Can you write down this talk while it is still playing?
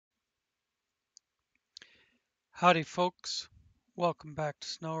Howdy folks, welcome back to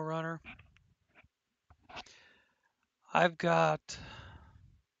SnowRunner. I've got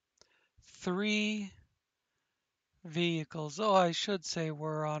 3 vehicles. Oh, I should say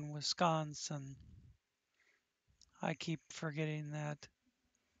we're on Wisconsin. I keep forgetting that.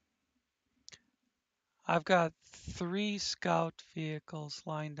 I've got 3 scout vehicles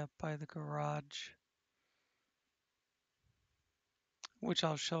lined up by the garage, which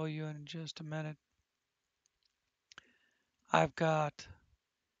I'll show you in just a minute. I've got,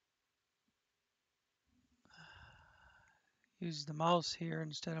 use the mouse here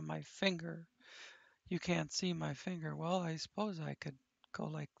instead of my finger. You can't see my finger. Well, I suppose I could go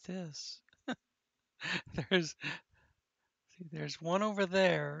like this. There's there's one over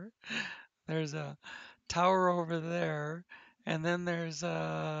there. There's a tower over there, and then there's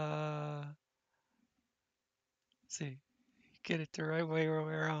see, get it the right way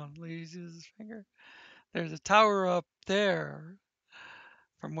around. Please use his finger. There's a tower up there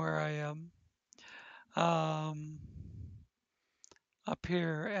from where I am, um, up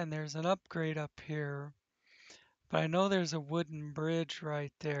here, and there's an upgrade up here. But I know there's a wooden bridge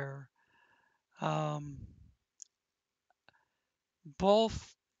right there. Um,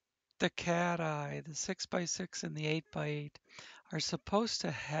 both the Cateye, the 6x6 and the 8x8, are supposed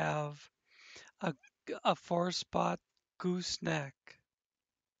to have a, a 4-spot gooseneck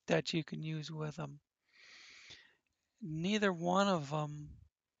that you can use with them. Neither one of them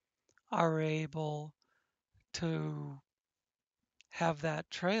are able to have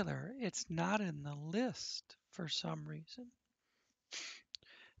that trailer. It's not in the list for some reason.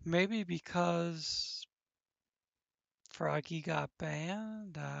 Maybe because Froggy got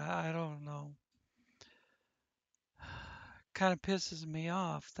banned? I don't know. Kind of pisses me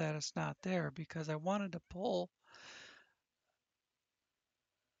off that it's not there because I wanted to pull.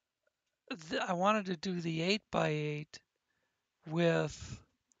 I wanted to do the 8x8 with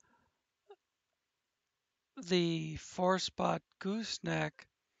the 4-spot gooseneck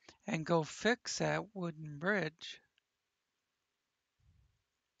and go fix that wooden bridge.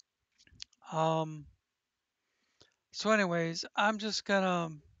 So anyways, I'm just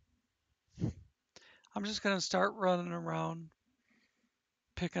gonna start running around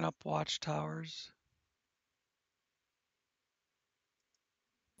picking up watchtowers.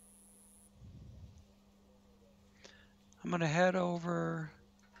 I'm gonna head over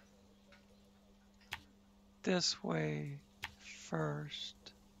this way first.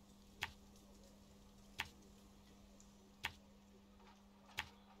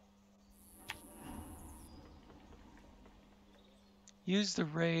 Use the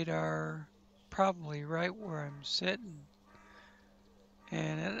radar probably right where I'm sitting.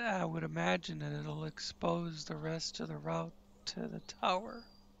 And I would imagine that it'll expose the rest of the route to the tower.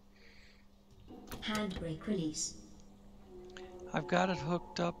 Handbrake release. I've got it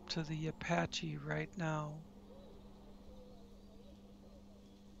hooked up to the Apache right now.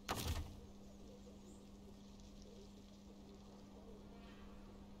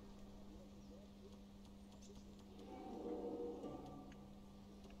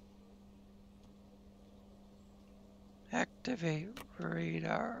 Activate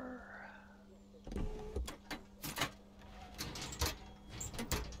radar.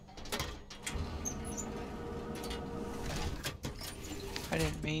 I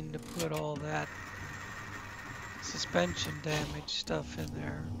didn't mean to put all that suspension damage stuff in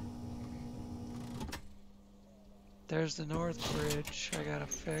there. There's the north bridge I gotta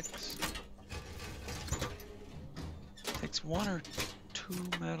fix. Takes 1 or 2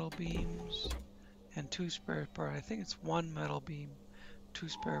 metal beams and 2 spare parts. I think it's 1 metal beam, 2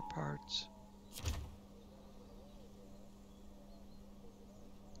 spare parts.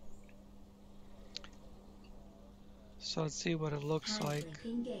 So let's see what it looks like.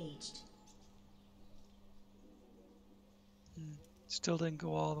 Engaged. Still didn't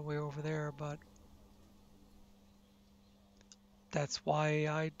go all the way over there, but that's why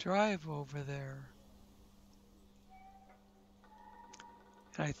I drive over there.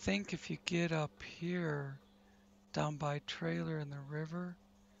 And I think if you get up here, down by trailer in the river,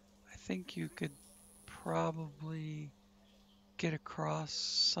 I think you could probably get across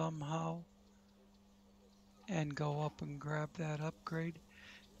somehow and go up and grab that upgrade.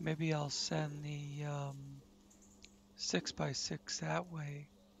 Maybe I'll send the 6x6 that way.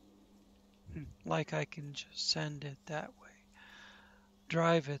 Like I can just send it that way.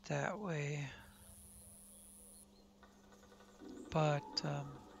 Drive it that way. But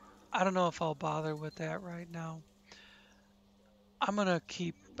I don't know if I'll bother with that right now. I'm gonna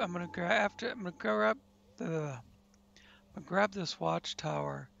grab this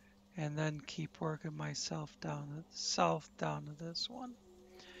watchtower and then keep working myself down south down to this one.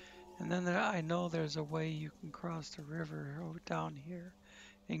 And then I know there's a way you can cross the river over down here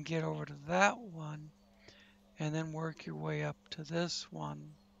and get over to that one, and then work your way up to this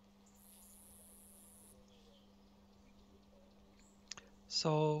one.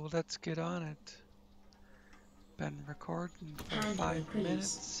 So let's get on it. Been recording for 5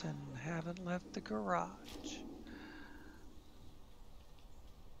 minutes and haven't left the garage.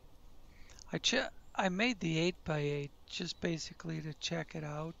 I made the 8x8 just basically to check it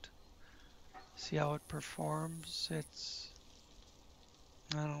out, see how it performs. It's,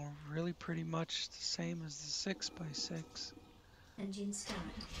 I don't know, really pretty much the same as the 6x6. Engine start.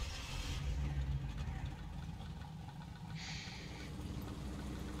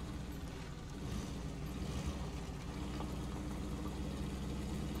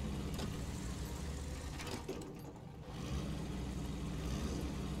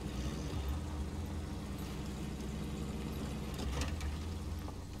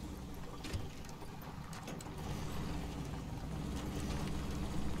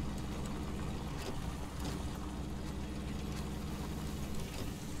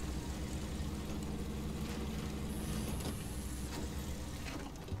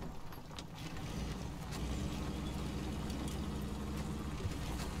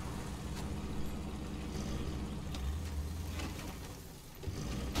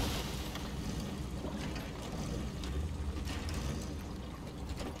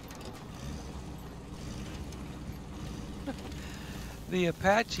 The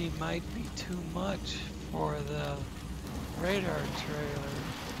Apache might be too much for the radar trailer.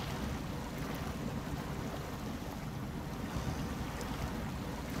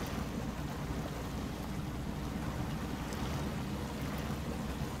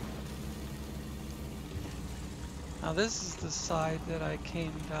 Now this is the side that I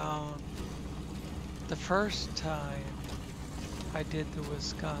came down the first time I did the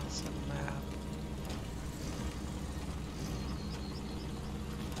Wisconsin map.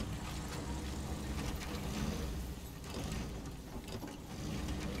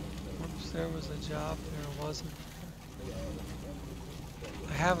 There was a job there, wasn't there?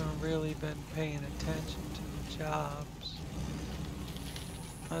 I haven't really been paying attention to the jobs.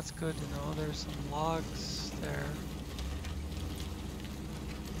 That's good to know. There's some logs there.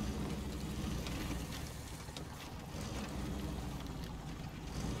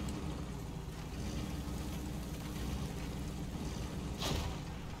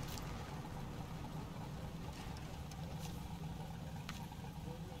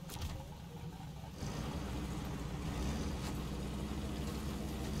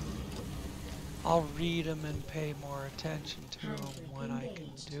 I'll read them and pay more attention to them when I can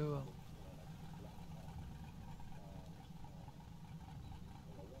do them.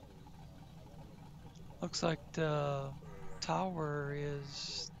 Looks like the tower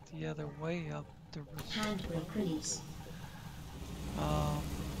is the other way up the river.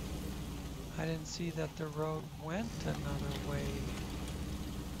 I didn't see that the road went another way,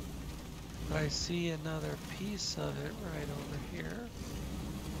 but I see another piece of it right over here.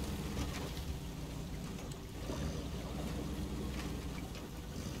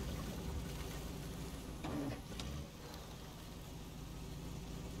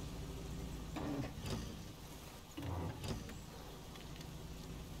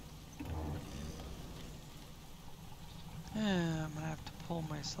 I'm gonna have to pull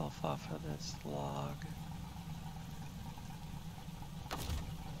myself off of this log.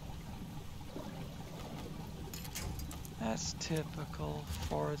 That's typical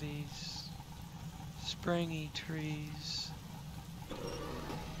for these springy trees.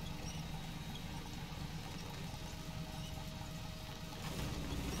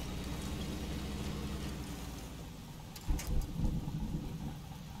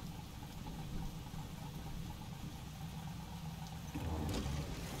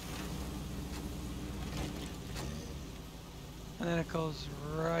 And then it goes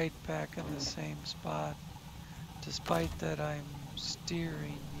right back in the same spot, despite that I'm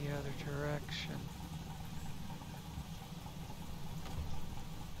steering the other direction.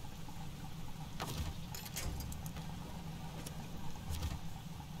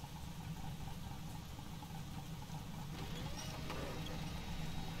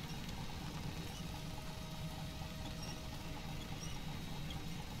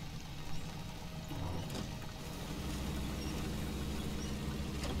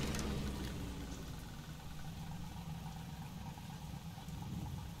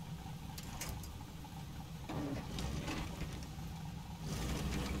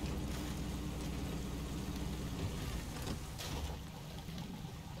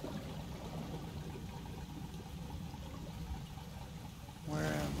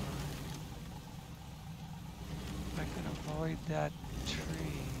 that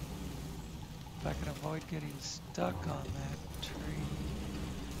tree, if I can avoid getting stuck on that tree,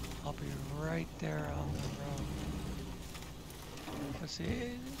 I'll be right there on the road. But see,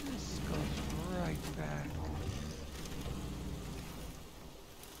 this goes right back.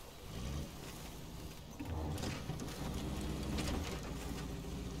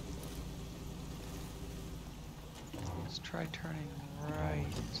 Let's try turning right.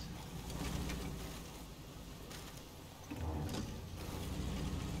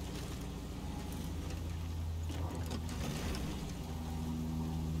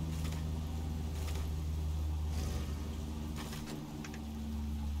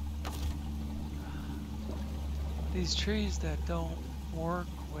 These trees that don't work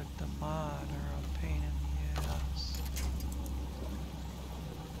with the mod are a pain in the ass.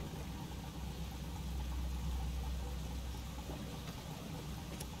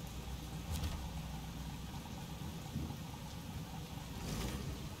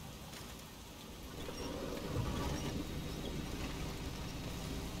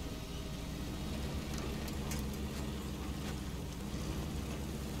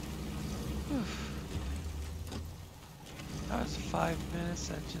 That was 5 minutes,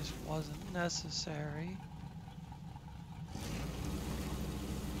 that just wasn't necessary.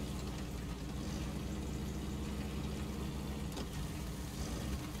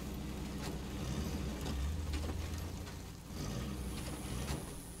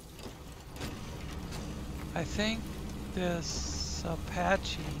 I think this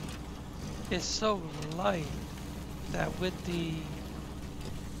Apache is so light that with the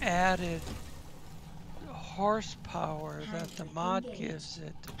added horsepower that the mod gives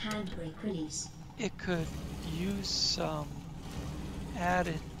it, it could use some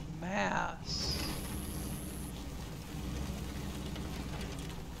added mass.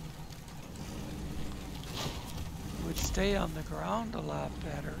 It would stay on the ground a lot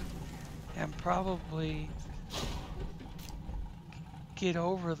better and probably get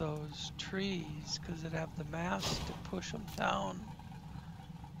over those trees because it'd have the mass to push them down.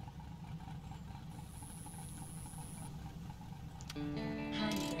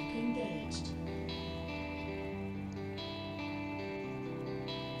 Handbrake engaged.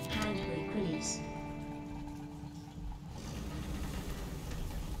 Handbrake release.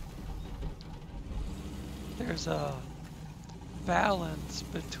 There's a balance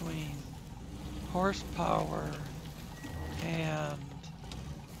between horsepower and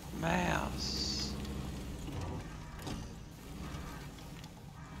mass.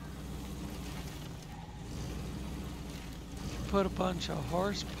 Put a bunch of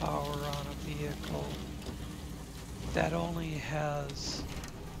horsepower on a vehicle that only has,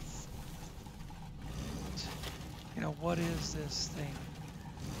 you know, what is this thing?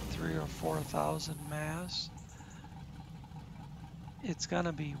 3,000 or 4,000 mass? It's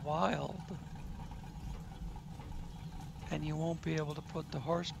gonna be wild. And you won't be able to put the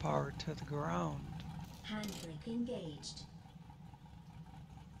horsepower to the ground. Handbrake engaged.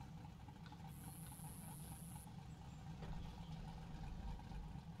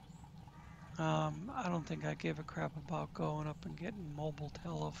 I don't think I give a crap about going up and getting mobile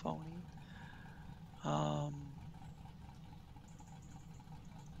telephony. I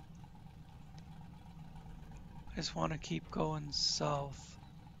just want to keep going south.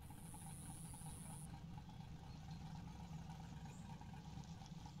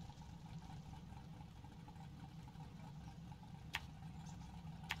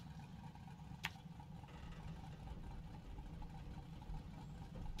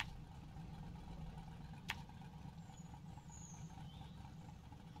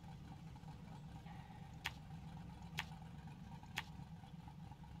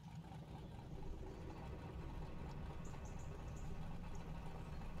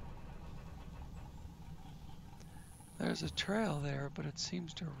 There's a trail there, but it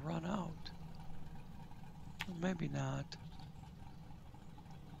seems to run out. Well, maybe not.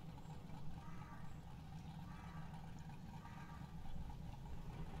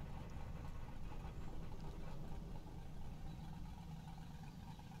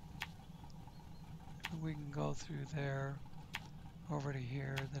 We can go through there, over to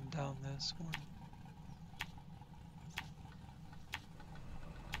here, then down this one.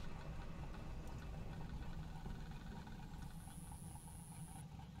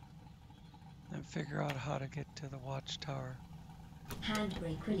 And figure out how to get to the watchtower.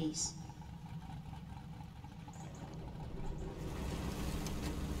 Handbrake release.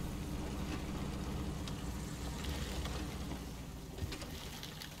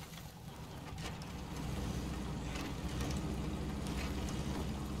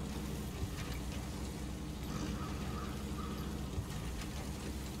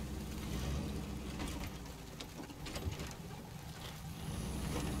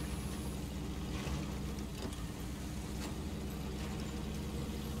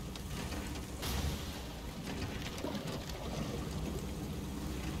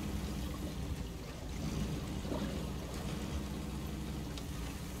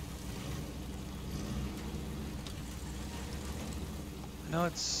 No,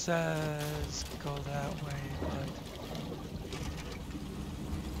 it says go that way, but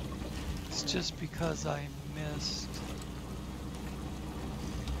it's just because I missed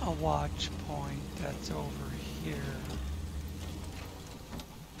a watch point that's over here.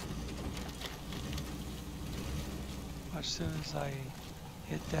 As soon as I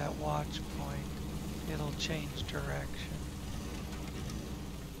hit that watch point, it'll change direction.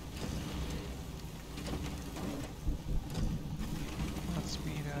 Wants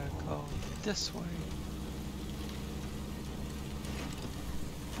me to go this way.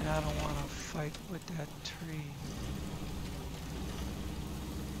 And I don't want to fight with that tree.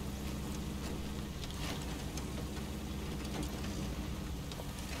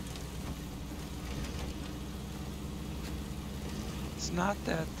 It's not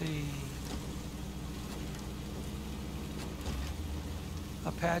that the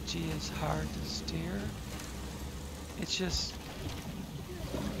Apache is hard to steer. It's just,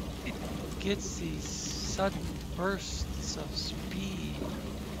 it gets these sudden bursts of speed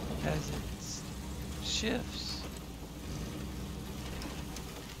as it shifts.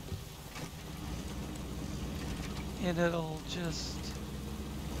 And it'll just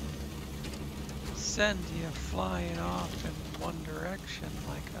send you flying off in one direction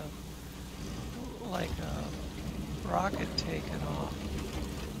like a rocket taking off.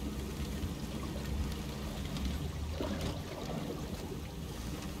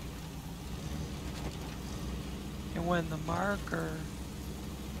 And when the marker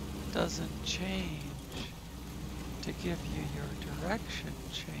doesn't change to give you your direction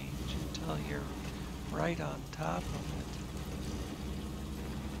change until you're right on top of it,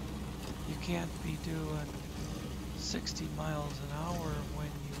 you can't be doing 60 miles an hour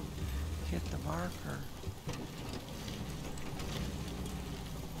when you hit the marker.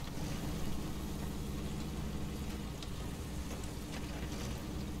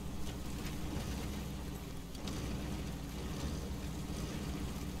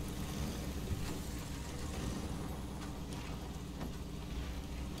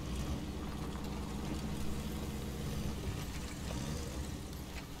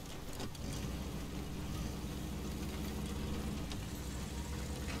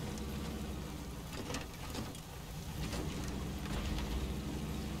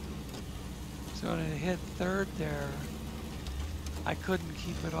 So when it hit third there, I couldn't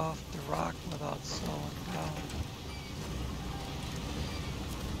keep it off the rock without slowing down.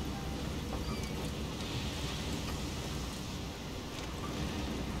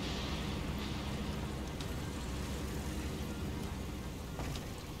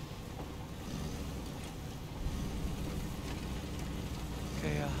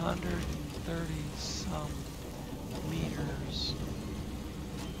 Okay, 130 some meters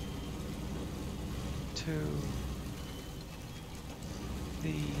to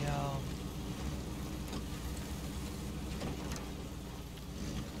the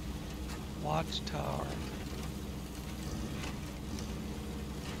Watchtower.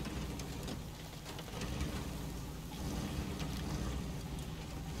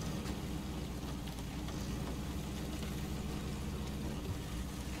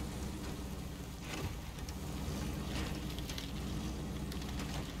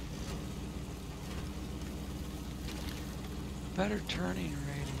 Better turning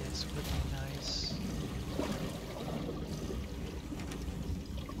radius would be nice.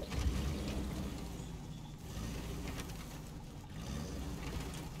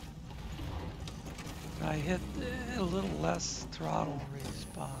 I hit a little less throttle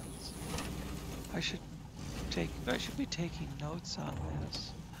response. I should be taking notes on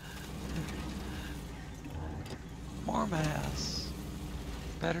this. More mass,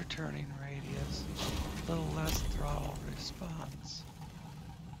 better turning radius, a little less throttle response.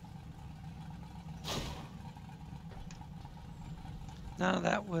 None of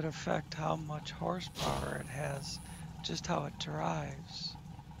that would affect how much horsepower it has, just how it drives.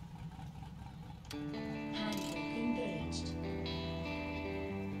 Handbrake engaged.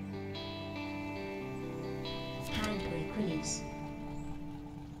 Handbrake release.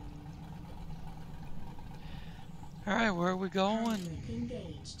 All right, where are we going? Handbrake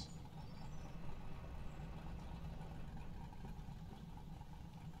engaged.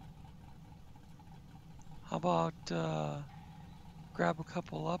 How about grab a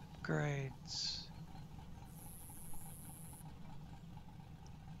couple upgrades?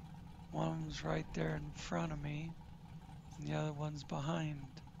 One's right there in front of me, and the other one's behind.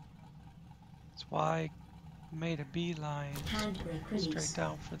 That's why I made a beeline Handbrake release. straight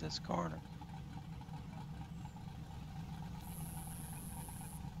down for this corner.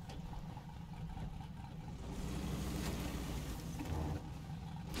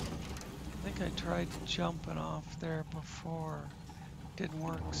 I tried jumping off there before. Didn't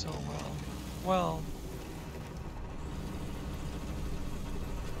work so well. Well,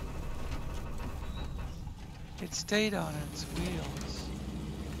 it stayed on its wheels.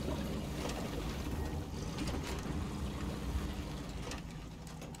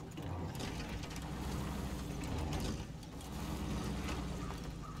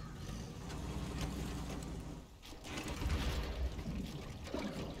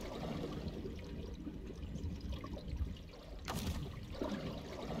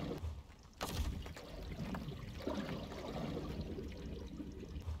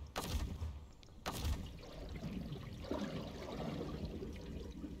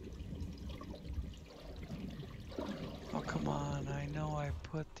 Oh, come on, I know I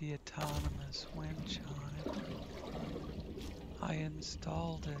put the autonomous winch on it. I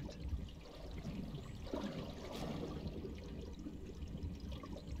installed it.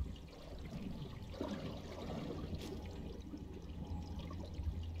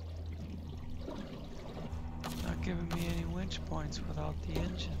 Not giving me any winch points without the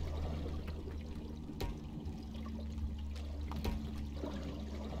engine.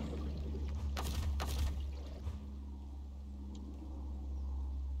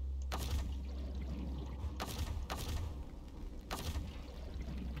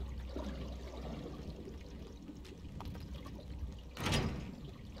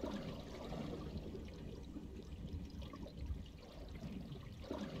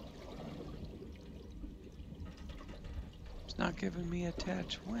 It's not giving me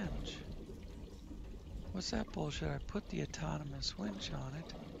attached winch. What's that bullshit? I put the autonomous winch on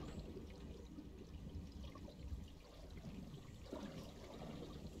it.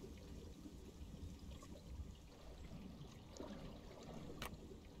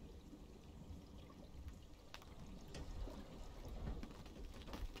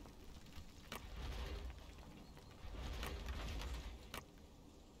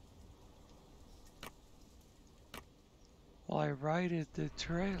 Well, I righted the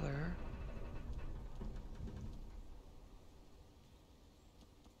trailer.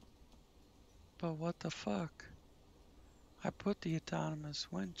 But what the fuck? I put the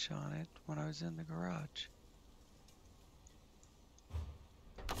autonomous winch on it when I was in the garage.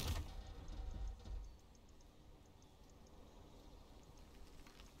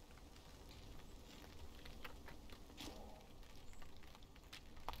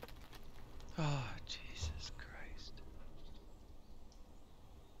 Oh, Jesus Christ.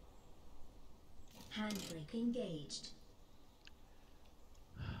 Handbrake engaged.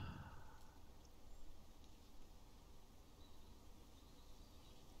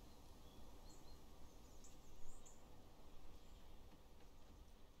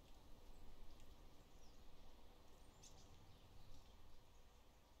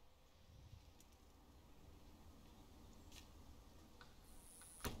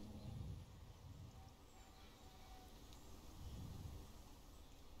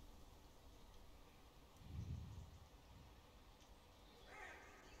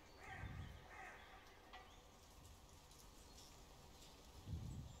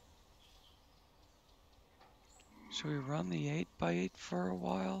 Should we run the 8x8 for a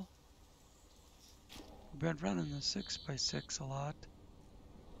while? We've been running the 6x6 a lot.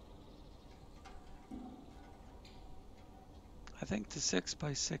 I think the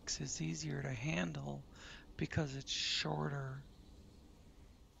 6x6 is easier to handle because it's shorter.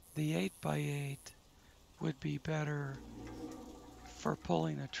 The 8x8 would be better for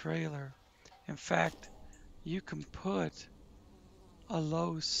pulling a trailer. In fact, you can put a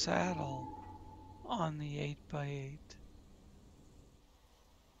low saddle on the 8x8,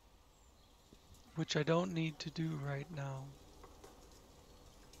 which I don't need to do right now.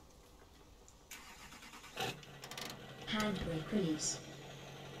 Handbrake release.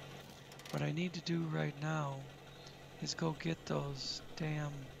 What I need to do right now is go get those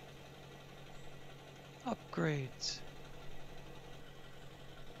damn upgrades.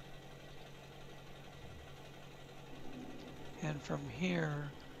 And from here,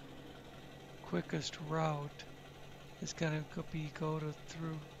 quickest route is gonna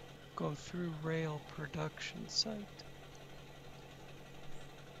go through rail production site.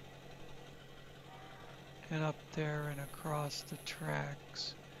 And up there and across the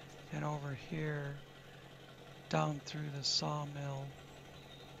tracks and over here down through the sawmill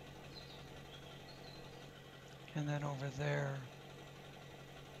and then over there.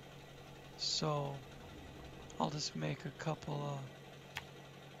 So I'll just make a couple of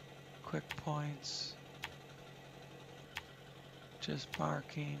quick points, just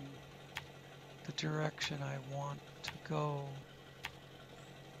marking the direction I want to go.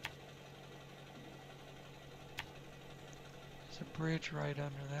 a bridge right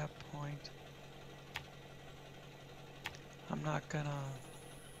under that point. I'm not gonna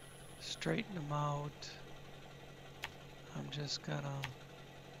straighten them out. I'm just gonna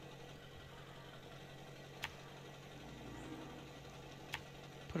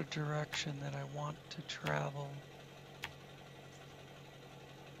put a direction that I want to travel.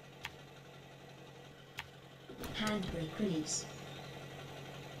 Handbrake release.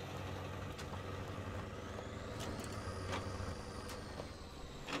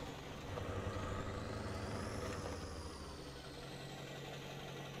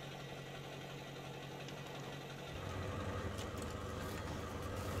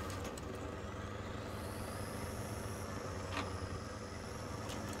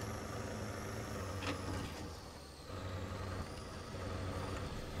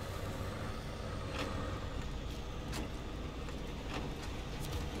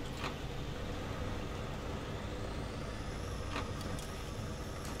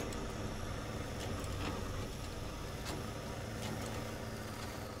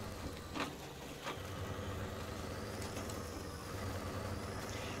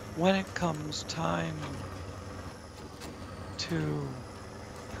 When it comes time to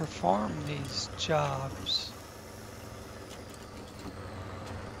perform these jobs,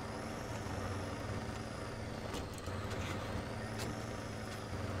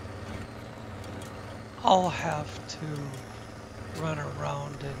 I'll have to run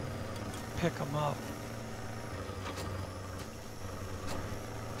around and pick them up.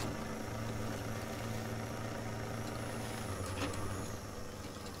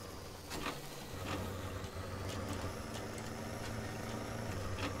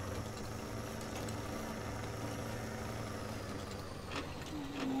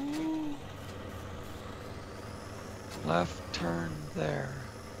 Left turn there.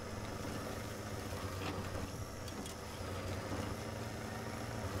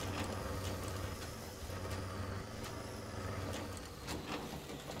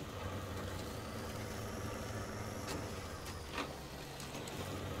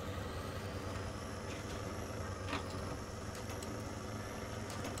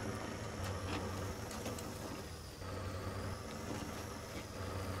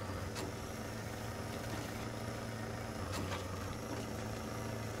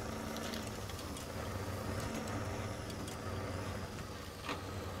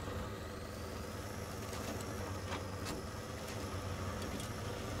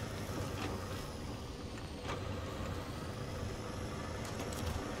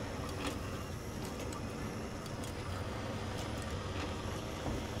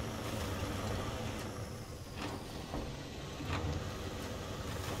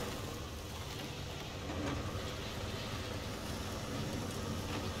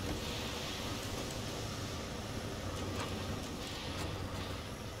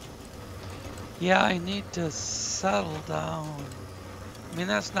 Yeah, I need to settle down. I mean,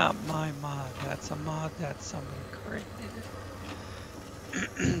 that's not my mod. That's a mod that somebody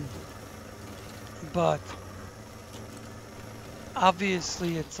created. But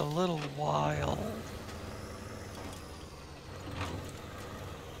obviously it's a little wild.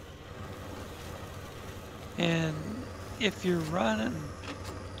 And if you're running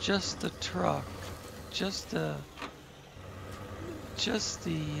just the truck, just the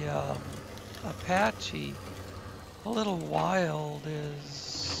Apache, a little wild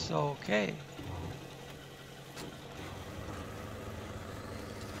is okay.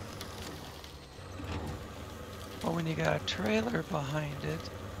 But when you got a trailer behind it,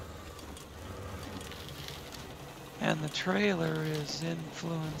 and the trailer is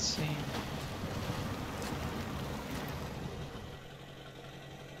influencing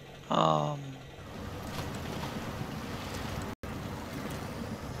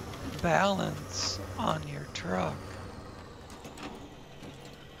balance on your truck,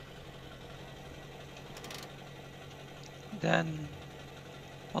 then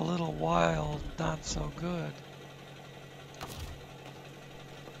a little wild, not so good.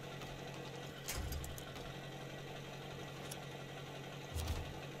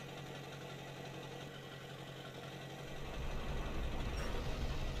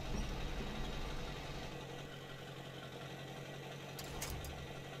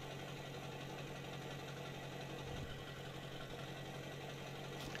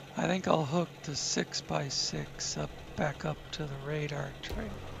 I think I'll hook the 6x6 back up to the radar trail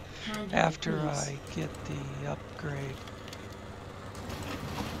after I get the upgrade.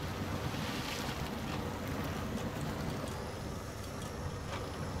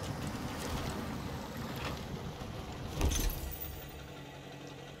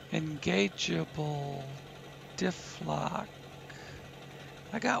 Engageable diff lock.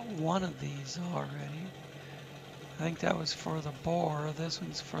 I got one of these already. I think that was for the boar. This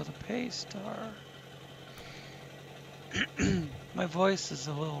one's for the pay star. My voice is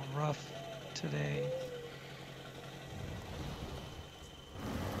a little rough today.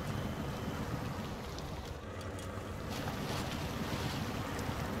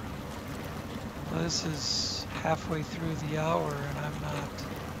 This is halfway through the hour and I'm not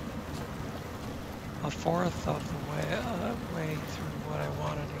a fourth of the way through what I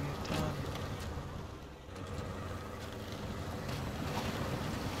wanted to get done.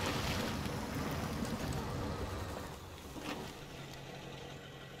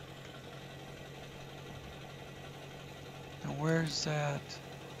 And where's that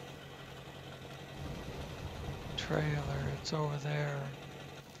trailer? It's over there.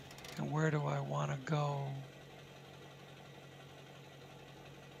 And where do I want to go?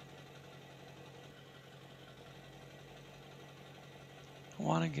 I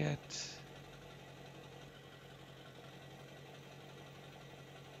want to get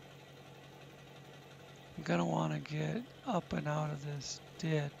I'm gonna want to get up and out of this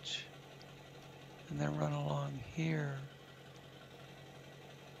ditch and then run along here.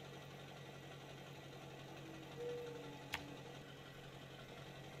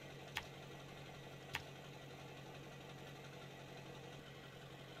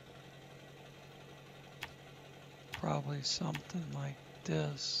 Probably something like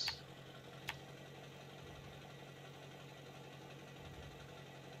this.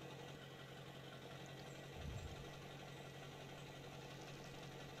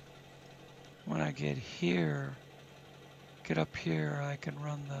 When I get here, get up here, I can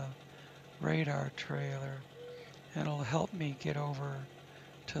run the radar trailer and it'll help me get over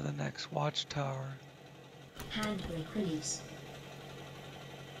to the next watchtower. Handbrake release.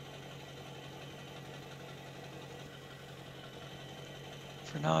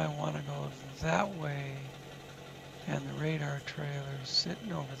 For now I want to go that way and the radar trailer's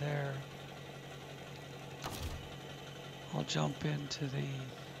sitting over there. I'll jump into the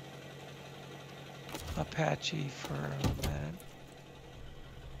Apache for a minute.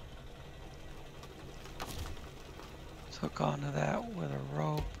 Hook onto that with a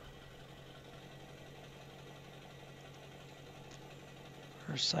rope. Of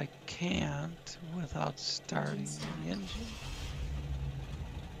course I can't without starting the engine.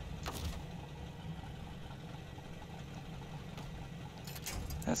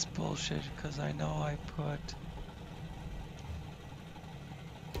 That's bullshit because I know I put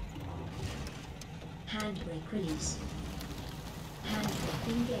Handbrake release. Handbrake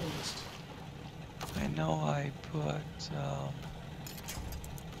engaged. I know I put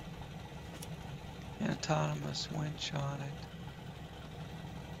an autonomous winch on it.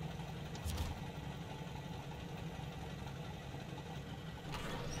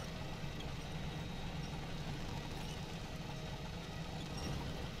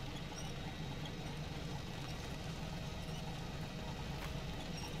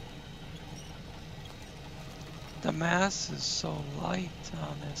 The mass is so light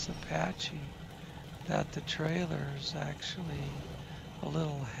on this Apache that the trailer is actually a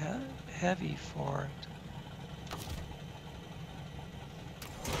little heavy for it.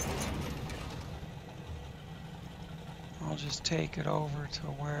 I'll just take it over to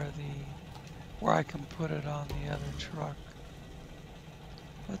where I can put it on the other truck.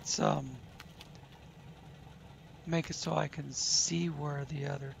 Let's make it so I can see where the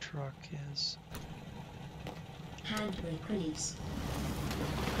other truck is. Handbrake release.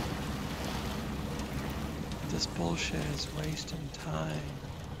 This bullshit is wasting time.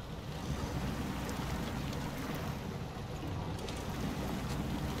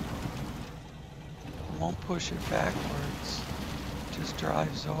 I won't push it backwards, just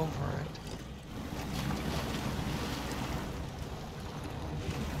drives over it.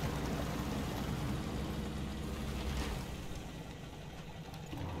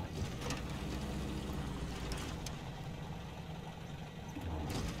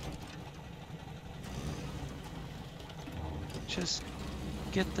 Just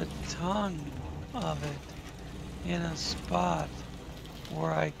get the tongue of it in a spot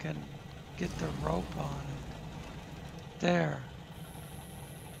where I can get the rope on it. There.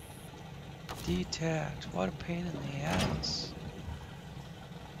 Detach. What a pain in the ass.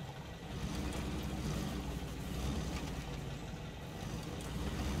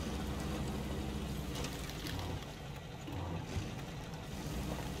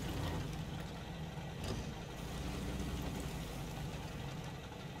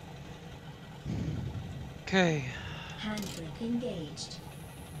 Okay. Handbrake engaged.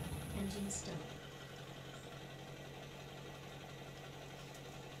 Engine stop.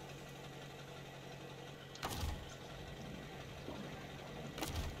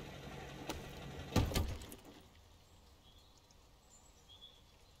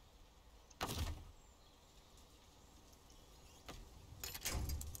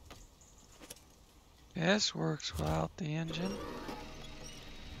 This works without the engine.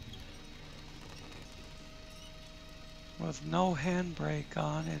 With no handbrake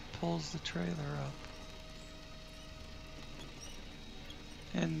on, it pulls the trailer up.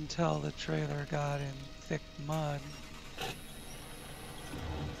 Until the trailer got in thick mud.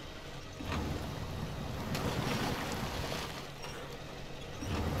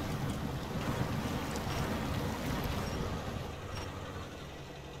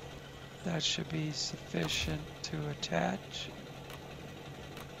 That should be sufficient to attach.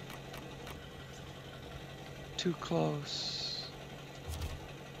 Too close.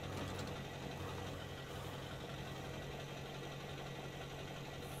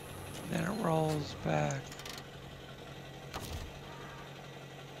 Then it rolls back.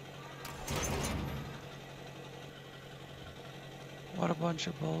 What a bunch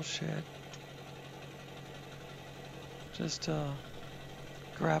of bullshit. Just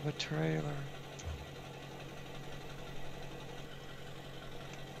grab a trailer.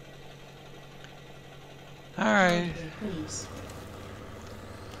 Alright,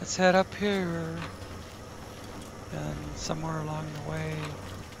 let's head up here and somewhere along the way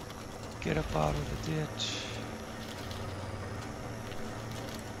get up out of the ditch.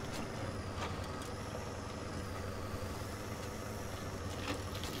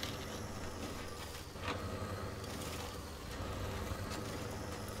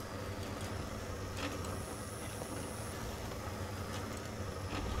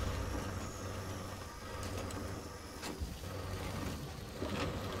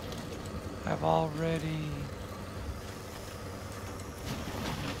 I've already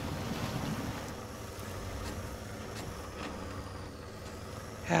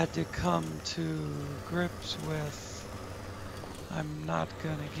had to come to grips with I'm not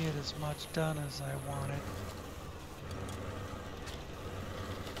gonna get as much done as I wanted.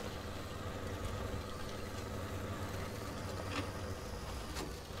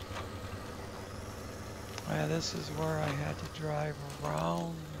 Yeah, this is where I had to drive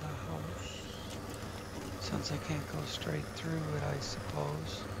around the house. Since I can't go straight through it, I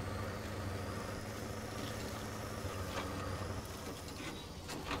suppose.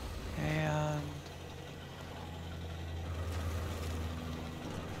 And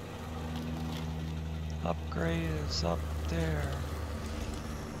upgrade is up there.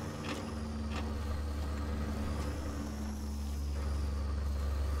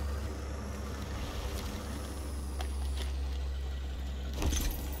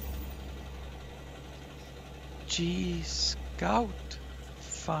 G Scout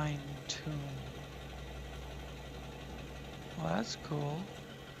fine tune. Well, that's cool.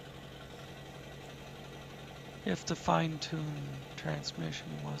 If the fine tune transmission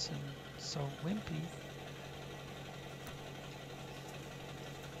wasn't so wimpy.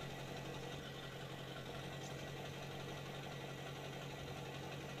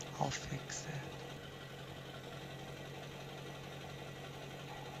 I'll fix that.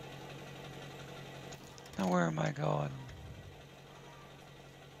 Now where am I going?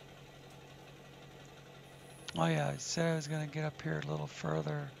 Oh yeah, I said I was going to get up here a little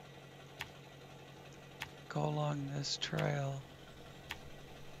further. Go along this trail.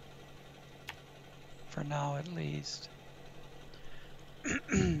 For now at least.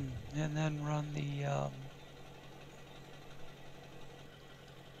 And then run the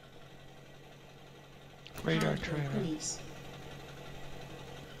radar trailer. Please.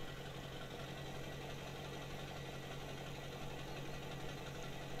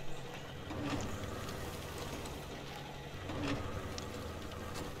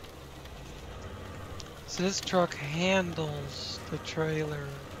 So this truck handles the trailer,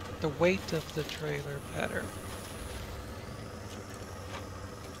 the weight of the trailer better.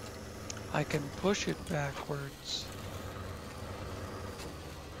 I can push it backwards.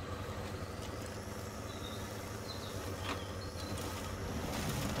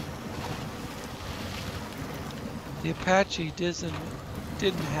 The Apache didn't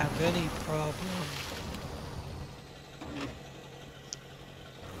have any problem.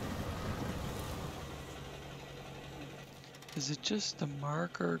 Is it just the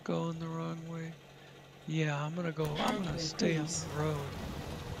marker going the wrong way? Yeah, I'm gonna stay on the road.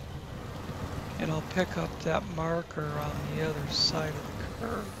 And I'll pick up that marker on the other side of the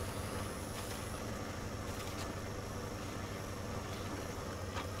curve.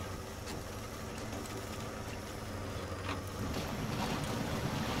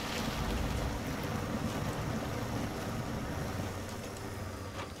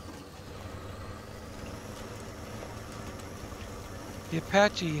 The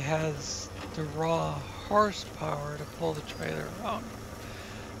Apache has the raw horsepower to pull the trailer around.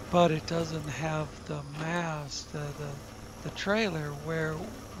 but it doesn't have the mass, the trailer where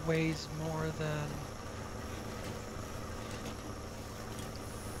weighs more than,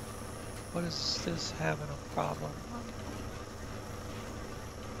 what is this having a problem?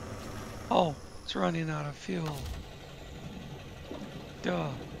 Oh, it's running out of fuel. Duh.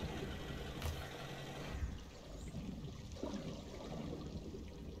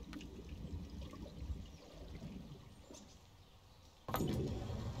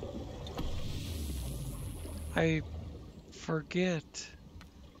 I forget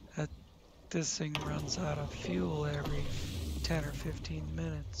that this thing runs out of fuel every 10 or 15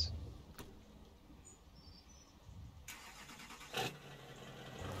 minutes.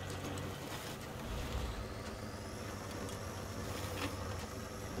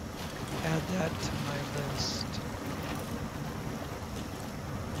 Add that to my list.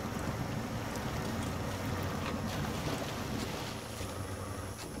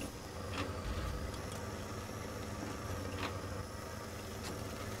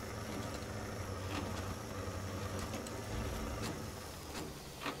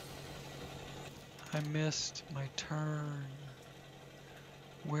 I missed my turn.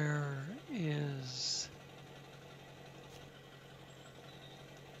 Where is...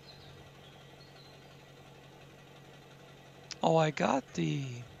 Oh, I got the...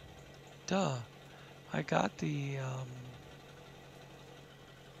 Duh. I got the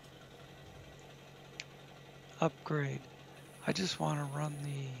upgrade. I just want to run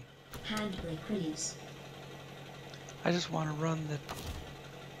the... Handbrake release. I just want to run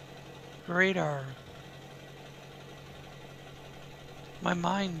the radar. My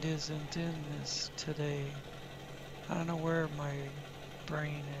mind isn't in this today. I don't know where my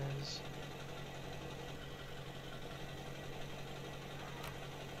brain is.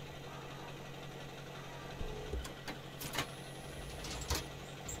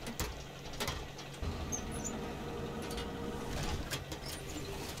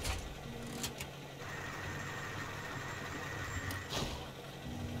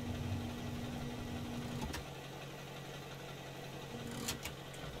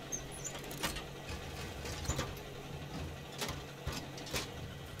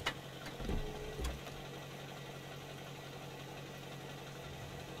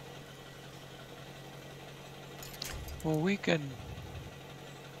 Well, we can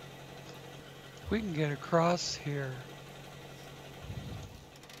get across here.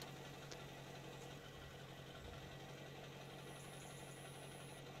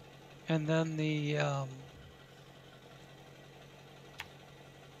 And then the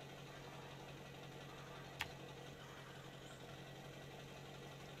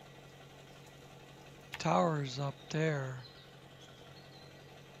tower's up there.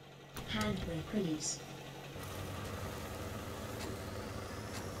 Handbrake release.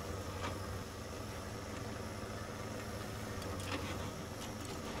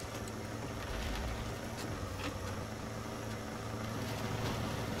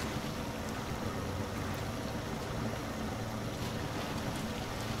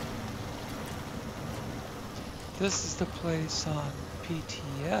 This is the place on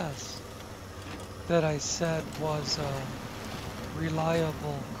PTS that I said was a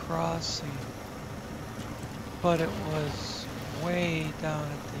reliable crossing, but it was way down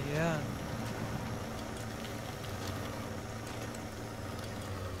at the end.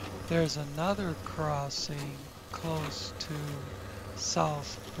 There's another crossing close to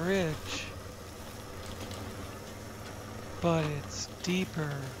South Bridge, but it's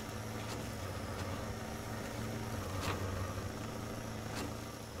deeper.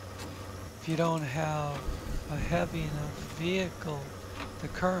 If you don't have a heavy enough vehicle, the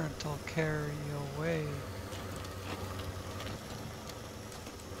current will carry you away.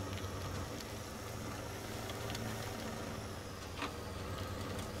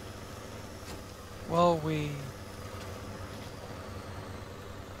 Well, we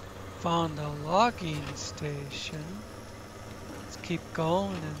found a logging station. Let's keep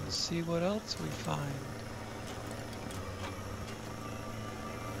going and see what else we find.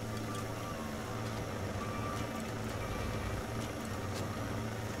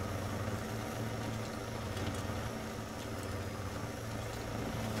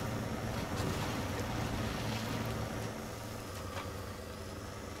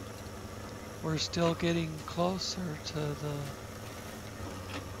 We're still getting closer to the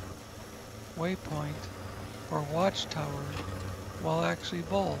waypoint or watchtower. Well, actually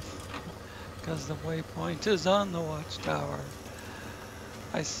both, because the waypoint is on the watchtower.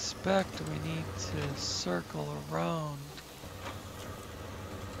 I suspect we need to circle around.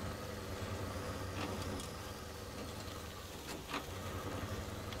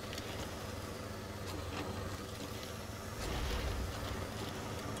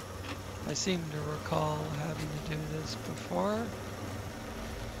 I seem to recall having to do this before.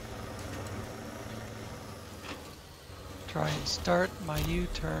 Try and start my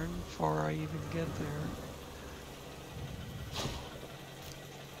U-turn before I even get there.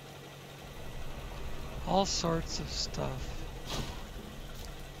 All sorts of stuff.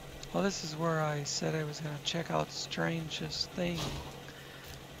 Well, this is where I said I was going to check out Strangest Thing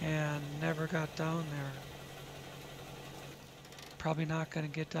and never got down there. Probably not going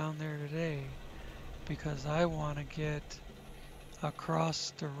to get down there today because I want to get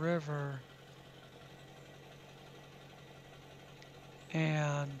across the river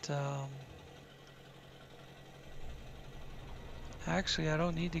and actually I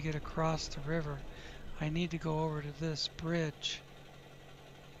don't need to get across the river. I need to go over to this bridge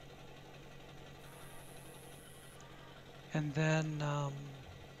and then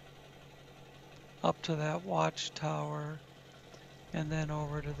up to that watchtower and then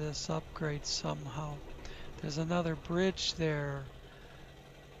over to this upgrade somehow. There's another bridge there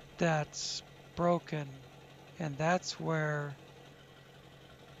that's broken, and that's where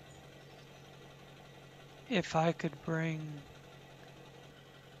if I could bring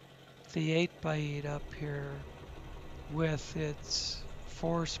the 8x8 up here with its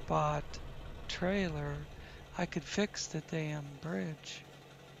 4-spot trailer, I could fix the damn bridge.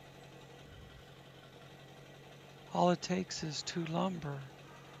 All it takes is 2 lumber.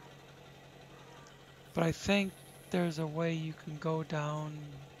 But I think there's a way you can go down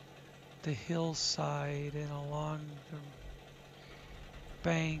the hillside and along the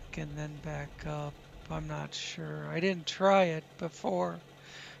bank and then back up. I'm not sure. I didn't try it before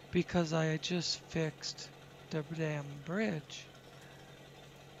because I had just fixed the damn bridge.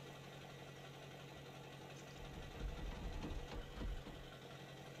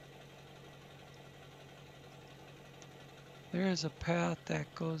 There is a path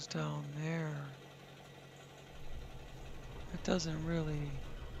that goes down there. It doesn't really...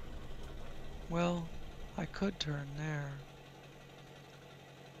 Well, I could turn there.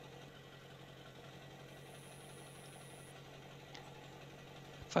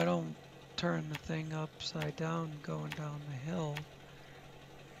 If I don't turn the thing upside down going down the hill,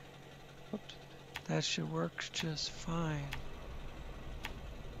 oops, that should work just fine.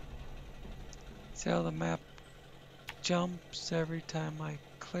 See how the map jumps every time I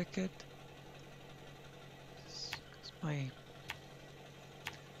click it? I'm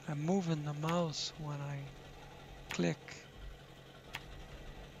moving the mouse when I click.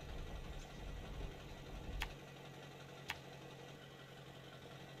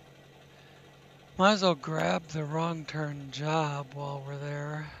 Might as well grab the wrong turn job while we're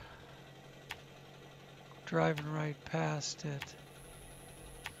there. Driving right past it.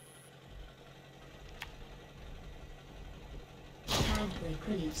 Driveway,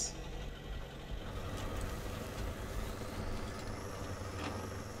 please.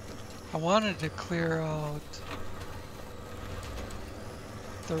 I wanted to clear out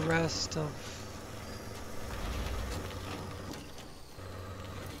the rest of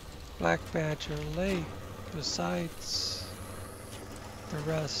Black Badger Lake besides the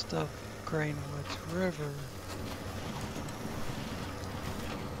rest of Grainwoods River.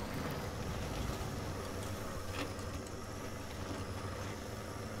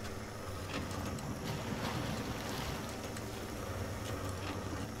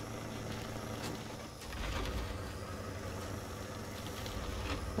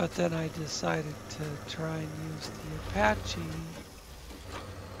 But then I decided to try and use the Apache,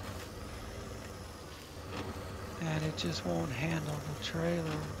 and it just won't handle the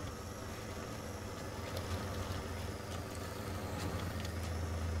trailer.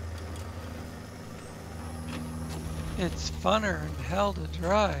 It's funner than hell to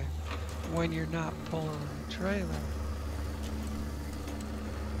drive when you're not pulling the trailer.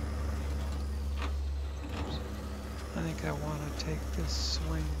 I think I want to take this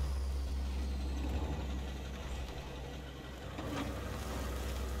swing.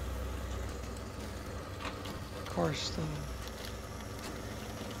 Of course, the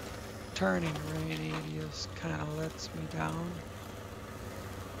turning radius kind of lets me down.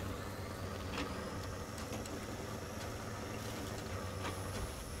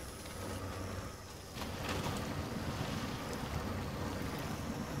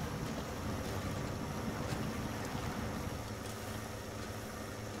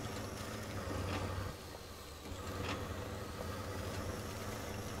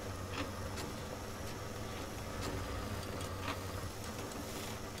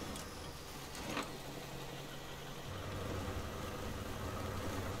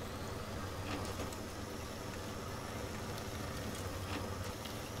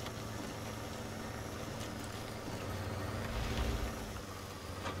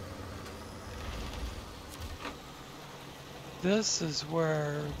 This is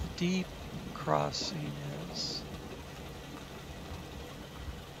where the deep crossing is.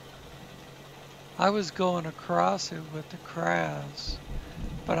 I was going across it with the Kraz,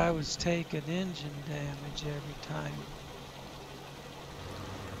 but I was taking engine damage every time.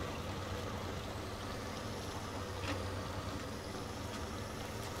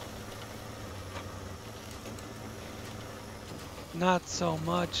 Not so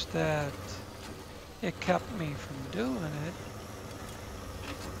much that it kept me from doing it.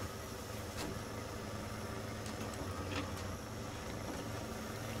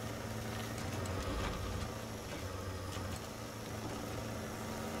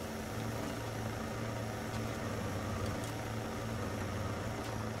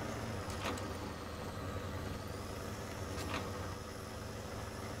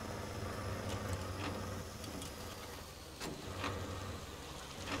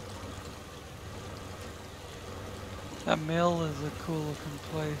 That mill is a cool looking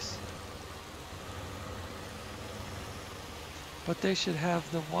place. But they should have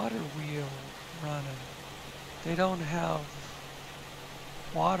the water wheel running. They don't have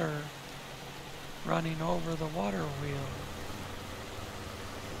water running over the water wheel.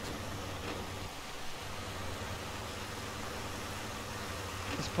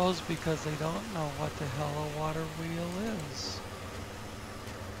 I suppose because they don't know what the hell a water wheel is.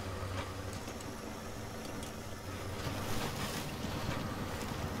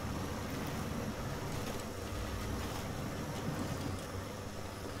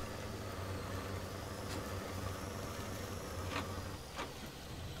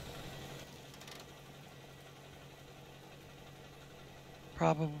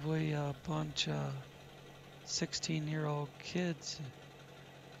 Probably a bunch of 16-year-old kids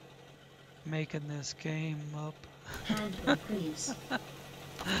making this game up. Handle, please.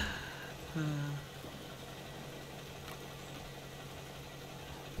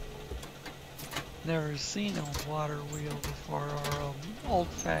 Never seen a water wheel before, or an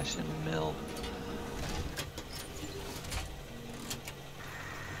old-fashioned mill.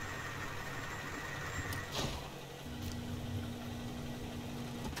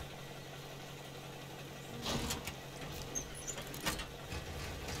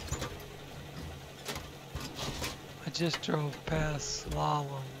 I just drove past Slalom.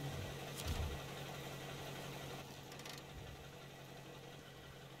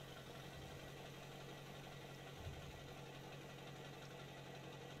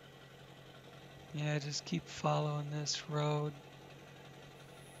 Yeah, just keep following this road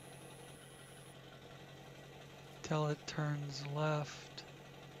till it turns left.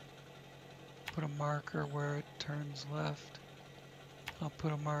 Put a marker where it turns left. I'll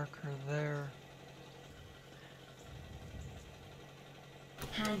put a marker there.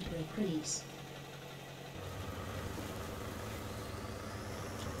 Handle, please.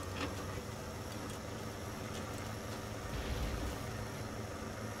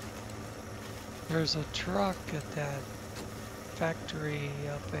 There's a truck at that factory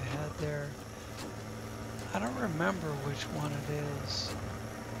up ahead there. I don't remember which one it is.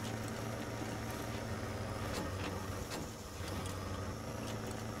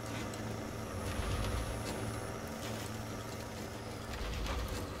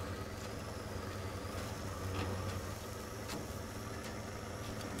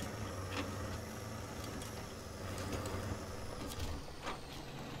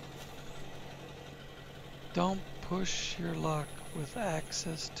 Don't push your luck with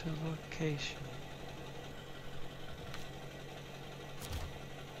access to location.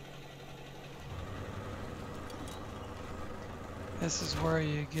 This is where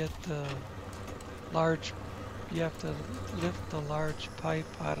you get the large, you have to lift the large pipe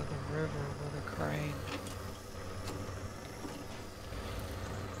out of the river with a crane.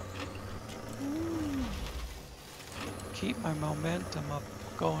 Keep my momentum up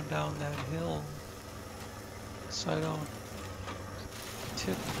going down that hill so I don't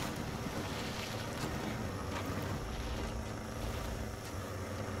tip.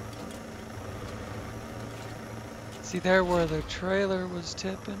 See there where the trailer was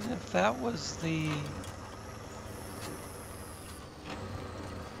tipping? If that was the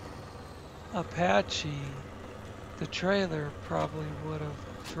Apache, the trailer probably would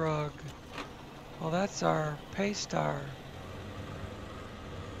have drug. Well, that's our Paystar.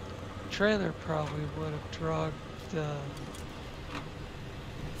 Trailer probably would have drugged the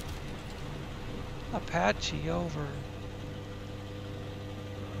Apache over.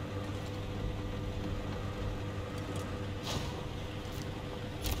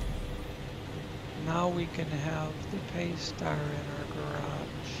 Now we can have the Paystar in our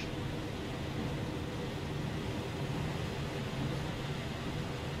garage.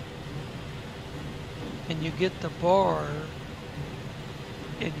 and you get the boar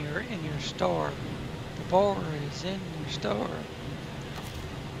in your store. The boar is in your store.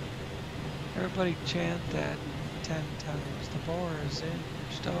 Everybody chant that 10 times. The boar is in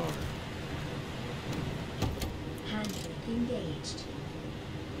your store. Handbook engaged.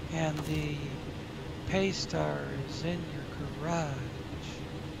 And the pay star is in your garage.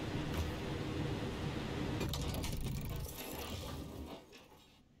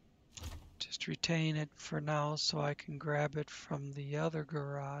 Just retain it for now so I can grab it from the other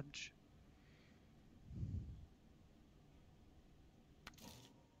garage.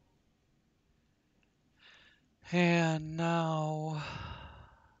 And now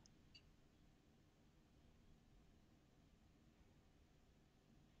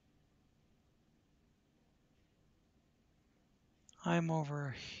I'm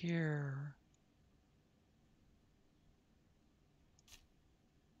over here.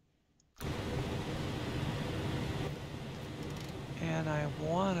 And I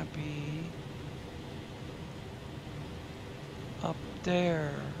want to be up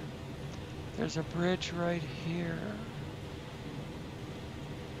there. There's a bridge right here.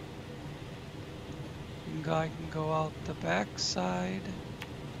 I can go out the back side,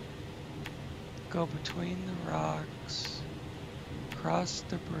 go between the rocks, cross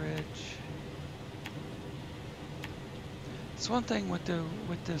the bridge. It's one thing with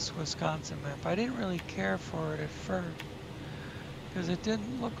this Wisconsin map. I didn't really care for it at first because it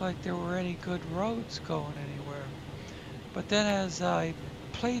didn't look like there were any good roads going anywhere. But then as I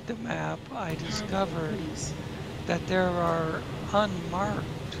played the map, I discovered that there are unmarked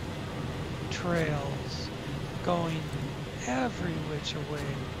trails going every which way.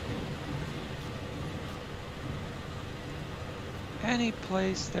 Any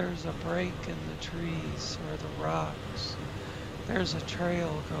place there's a break in the trees or the rocks, there's a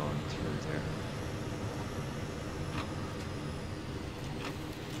trail going through there.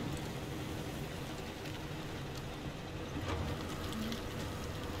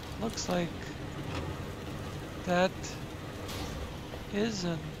 Looks like that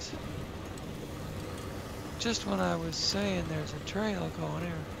isn't just when I was saying there's a trail going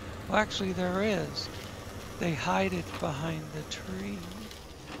here. Well, actually there is. They hide it behind the tree.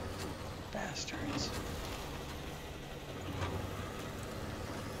 Bastards.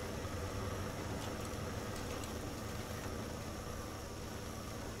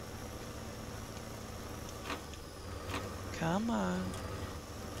 Come on.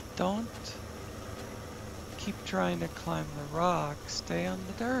 Don't keep trying to climb the rock. Stay on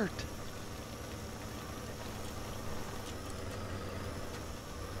the dirt.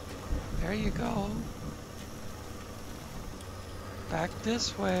 There you go. Back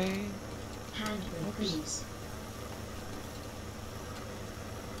this way. Handbrake, please.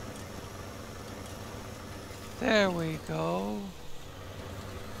 There we go.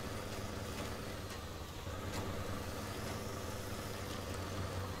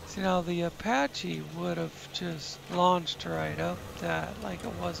 See, now the Apache would have just launched right up that like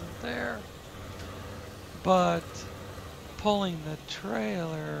it wasn't there. But pulling the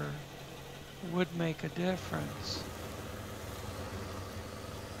trailer would make a difference.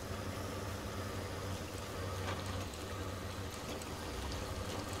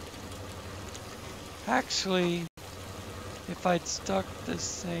 Actually, if I'd stuck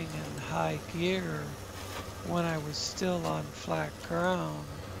this thing in high gear when I was still on flat ground,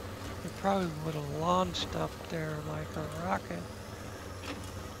 it probably would have launched up there like a rocket.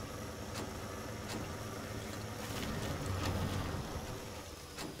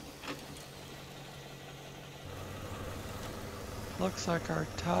 Looks like our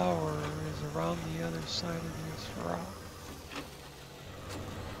tower is around the other side of this rock.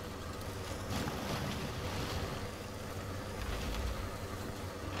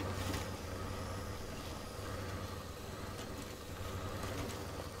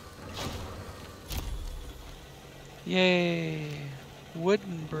 Yay!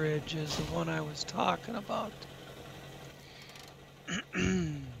 Wooden bridge is the one I was talking about.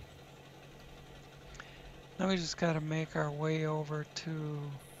 Now we just got to make our way over to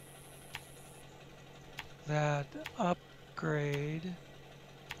that upgrade,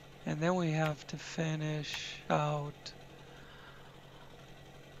 and then we have to finish out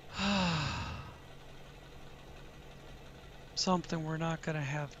something we're not going to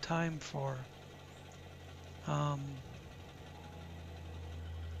have time for.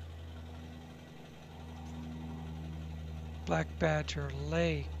 Black Badger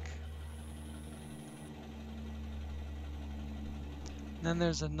Lake. And then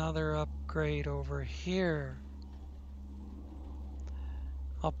there's another upgrade over here.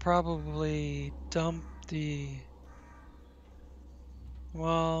 I'll probably dump the...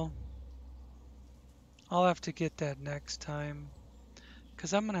 Well, I'll have to get that next time.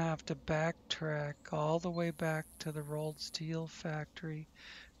 Because I'm going to have to backtrack all the way back to the rolled steel factory,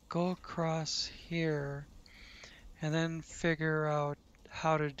 go across here, and then figure out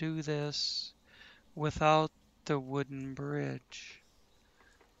how to do this without the wooden bridge.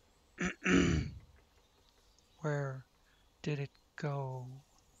 Where did it go?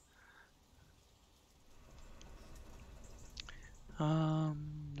 Dum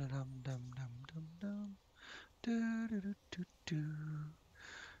dum dum dum dum. Do do do do do.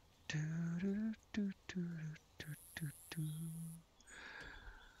 Do do do do do do do.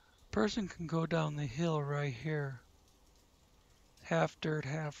 Person can go down the hill right here. Half dirt,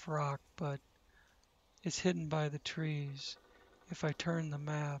 half rock, but it's hidden by the trees. If I turn the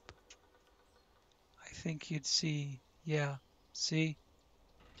map, I think you'd see, yeah, see?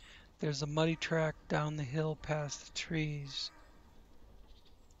 There's a muddy track down the hill past the trees.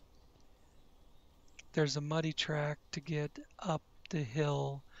 There's a muddy track to get up the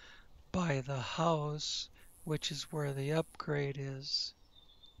hill by the house, which is where the upgrade is.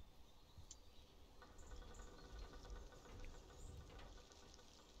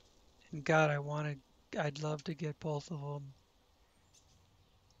 And God, I'd love to get both of them.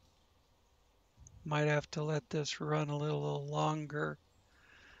 Might have to let this run a little longer.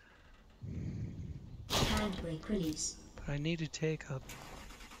 Handbrake release. But I need to take a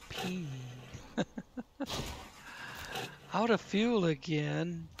pee. Out of fuel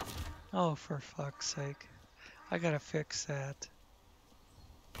again. Oh, for fuck's sake. I gotta fix that.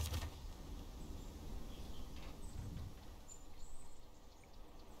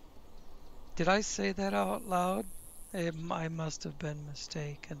 Did I say that out loud? I must have been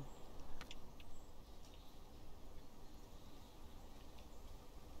mistaken.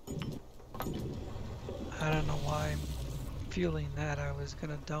 I don't know why I'm feeling that I was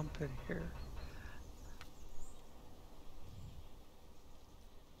gonna dump it here.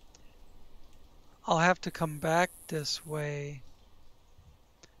 I'll have to come back this way.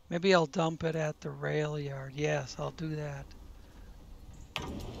 Maybe I'll dump it at the rail yard. Yes, I'll do that.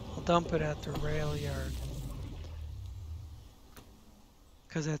 I'll dump it at the rail yard.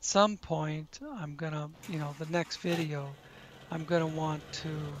 Because at some point, I'm gonna, the next video, I'm gonna want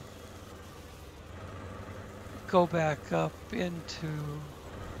to go back up into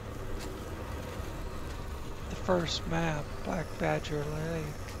the first map, Black Badger Lake.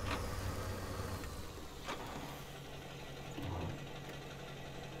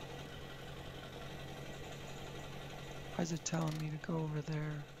 Why is it telling me to go over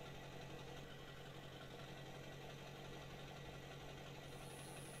there?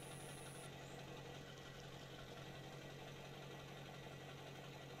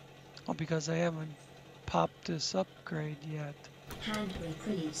 Oh, because I haven't popped this upgrade yet. Handbrake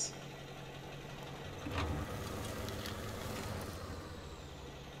release.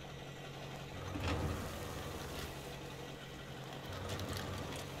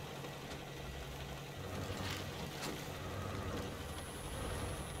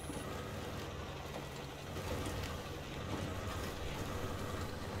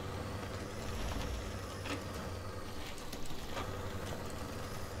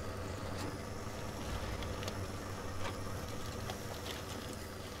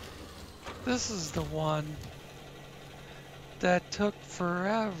 This is the one that took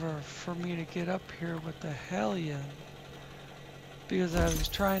forever for me to get up here with the Hellion because I was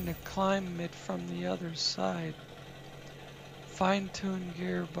trying to climb it from the other side. Fine-tuned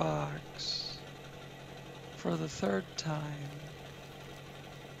gearbox for the third time.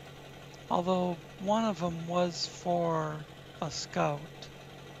 Although one of them was for a scout.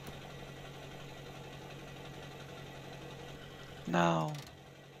 Now,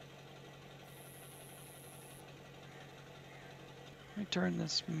 let me turn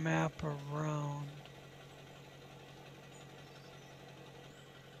this map around.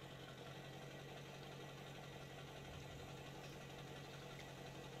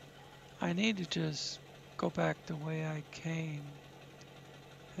 I need to just go back the way I came.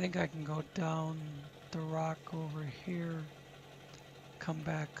 I think I can go down the rock over here, come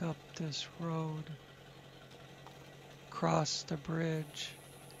back up this road, cross the bridge,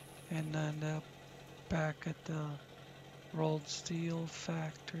 and end up back at the rolled steel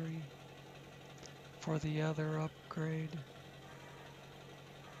factory for the other upgrade.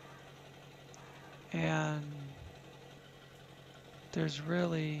 And there's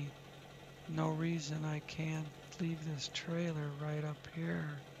really no reason I can't leave this trailer right up here.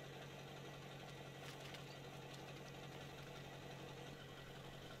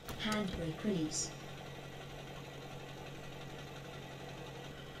 Handbrake release.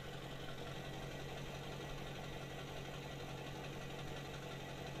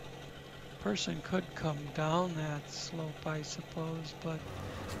 Person could come down that slope, I suppose, but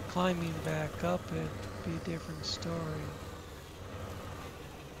climbing back up, it'd be a different story.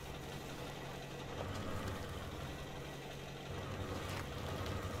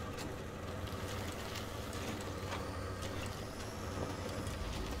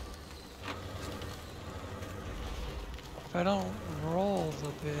 If I don't roll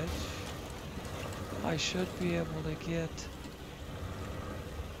the bitch, I should be able to get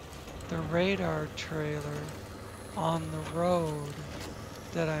the radar trailer on the road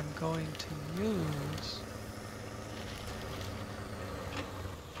that I'm going to use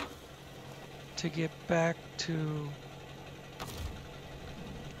to get back to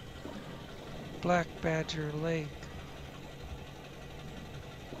Black Badger Lake.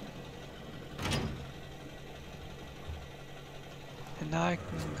 And now I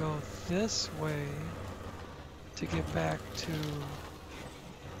can go this way to get back to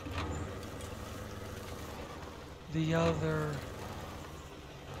the other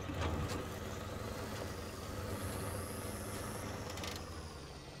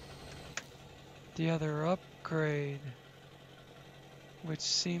upgrade, which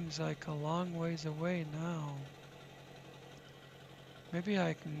seems like a long ways away now. Maybe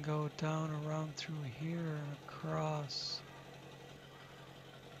I can go down around through here and across.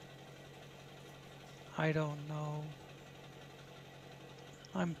 I don't know.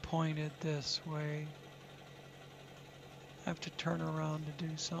 I'm pointed this way. I have to turn around to do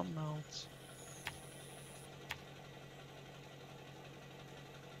something else.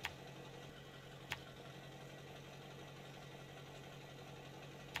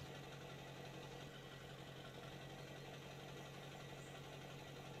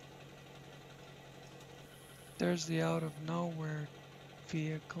 There's the out of nowhere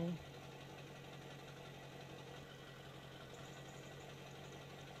vehicle.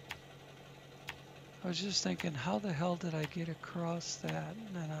 I was just thinking, how the hell did I get across that?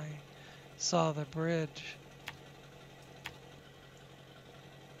 And then I saw the bridge.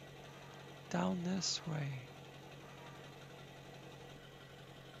 Down this way.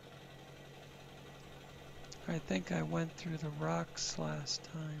 I think I went through the rocks last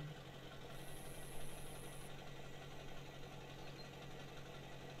time.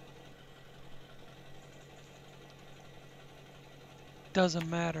 Doesn't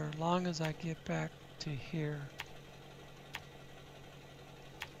matter, long as I get back to here.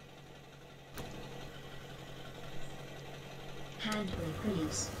 Handbrake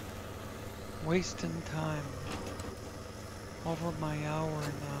release. Wasting time. Over my hour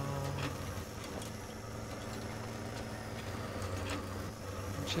now.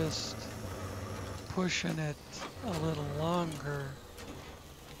 I'm just pushing it a little longer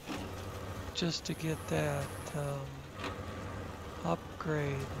just to get that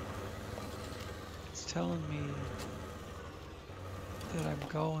upgrade. It's telling me that I'm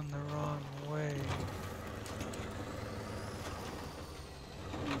going the wrong way.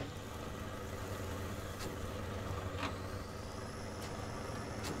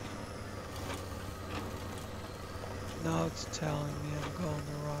 Now it's telling me I'm going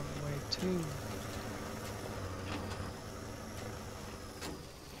the wrong way too.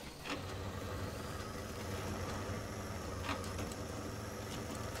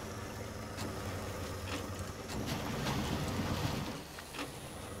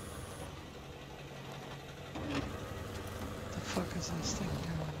 What is this thing doing?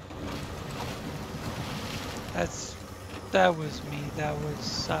 That was me. I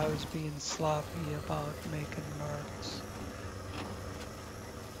was being sloppy about making marks.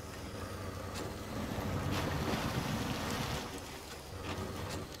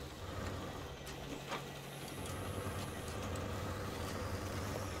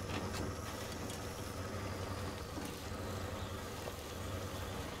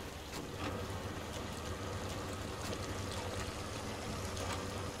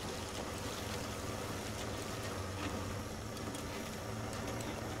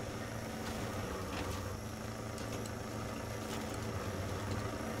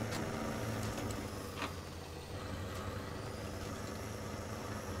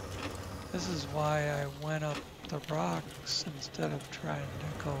 This is why I went up the rocks instead of trying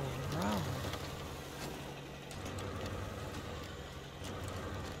to go around.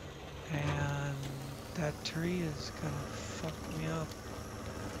 And that tree is gonna fuck me up.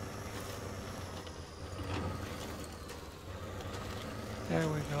 There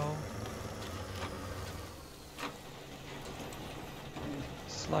we go.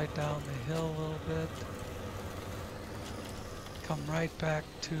 Slide down the hill a little bit. Come right back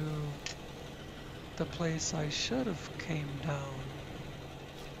to the place I should have came down.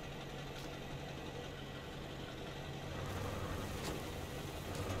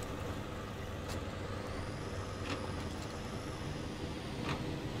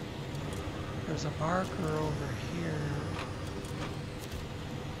 There's a marker over here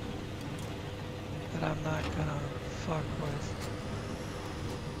that I'm not gonna fuck with.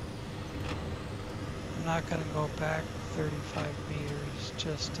 I'm not gonna go back 35 meters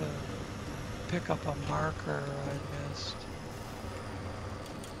just to pick up a marker I missed.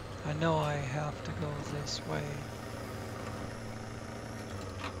 I know I have to go this way.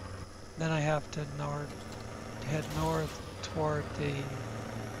 Then I have to head north toward the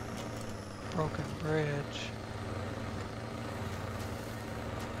broken bridge.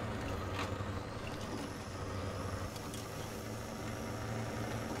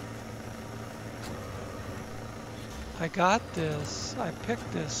 I got this, I picked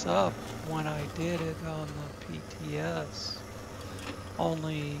this up when I did it on the PTS.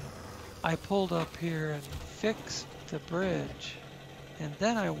 Only I pulled up here and fixed the bridge, and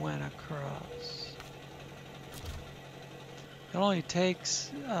then I went across. It only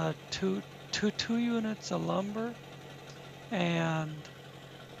takes two units of lumber, and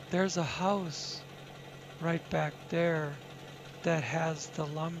there's a house right back there that has the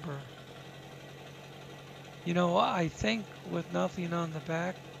lumber. You know, I think with nothing on the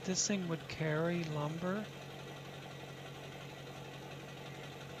back, this thing would carry lumber.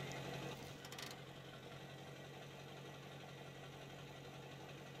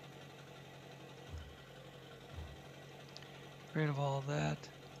 Rid of all that.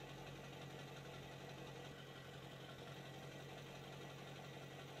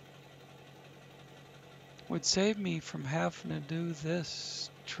 Would save me from having to do this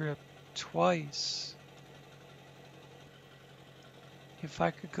trip twice. If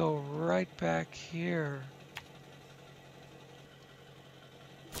I could go right back here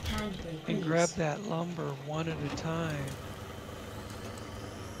and grab that lumber one at a time.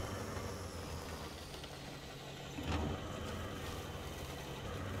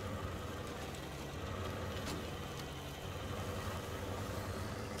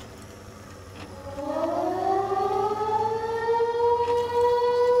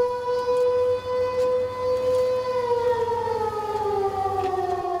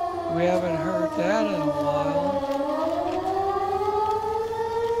 We haven't heard that in a while.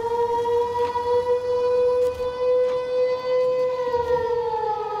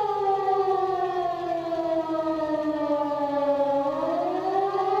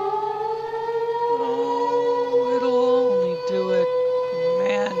 Oh, it'll only do it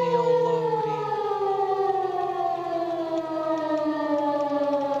manual loading.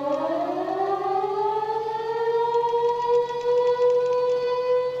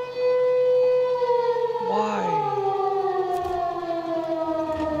 Why?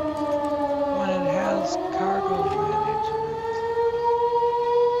 When it has cargo management.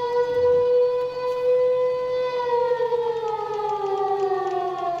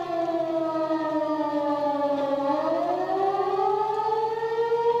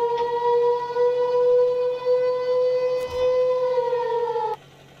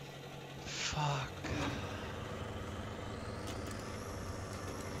 Fuck.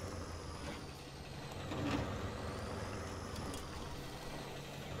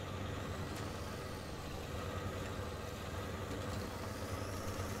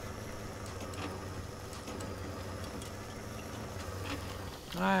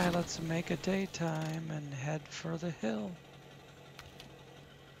 Alright, let's make a daytime and head for the hill.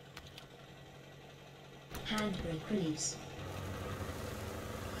 Handbrake release.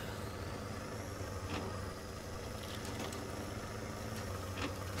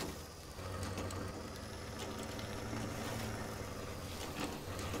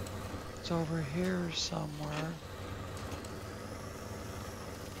 It's over here somewhere.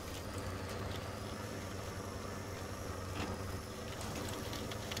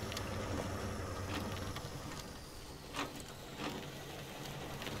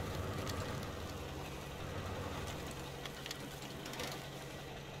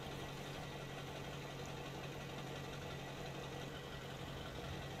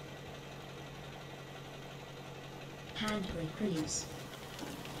 Handbrake release.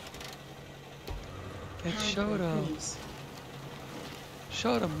 It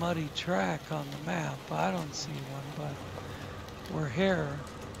showed a muddy track on the map. I don't see one, but we're here.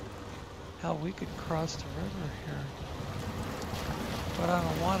 Hell, we could cross the river here. But I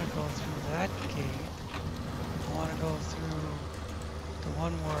don't want to go through that gate. I want to go through the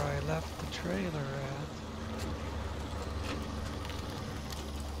one where I left the trailer at.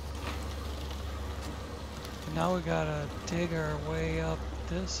 And now we gotta dig our way up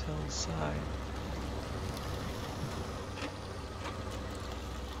this hillside.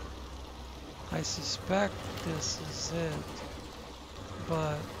 I suspect this is it,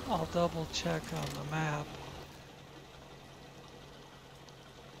 but I'll double check on the map.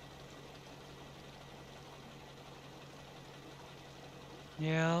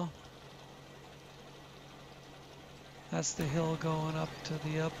 Yeah, that's the hill going up to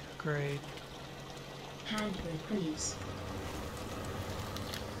the upgrade. Handbrake release.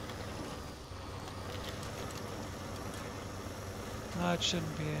 That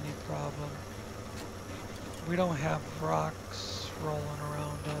shouldn't be any problem. We don't have rocks rolling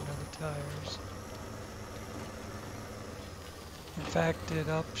around under the tires. In fact, it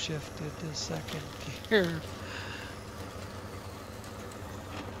upshifted to second gear.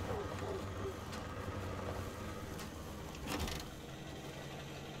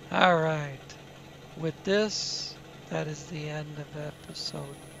 All right. With this, that is the end of episode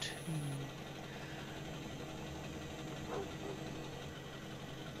 2.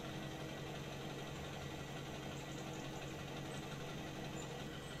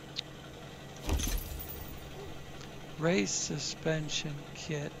 Race suspension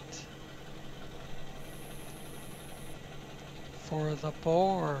kit for the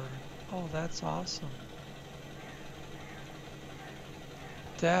board. Oh, that's awesome.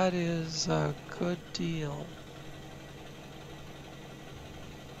 That is a good deal.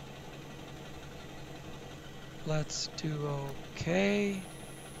 Let's do OK.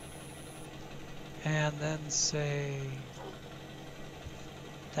 And then say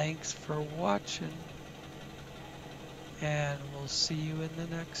thanks for watching. And we'll see you in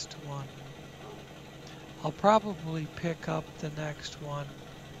the next one. I'll probably pick up the next one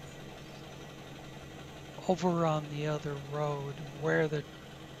over on the other road where the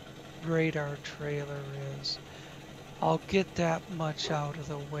radar trailer is. I'll get that much out of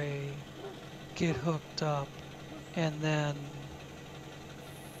the way, get hooked up, and then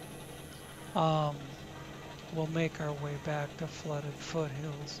we'll make our way back to Flooded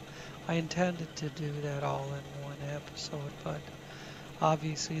Foothills. I intended to do that all in one episode, but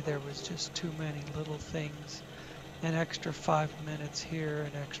obviously there was just too many little things. An extra 5 minutes here,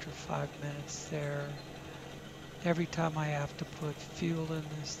 an extra 5 minutes there. Every time I have to put fuel in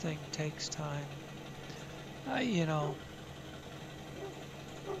this thing takes time. You know,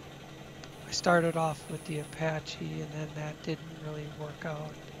 I started off with the Apache and then that didn't really work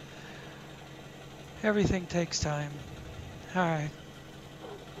out. Everything takes time. Alright.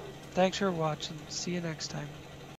 Thanks for watching. See you next time.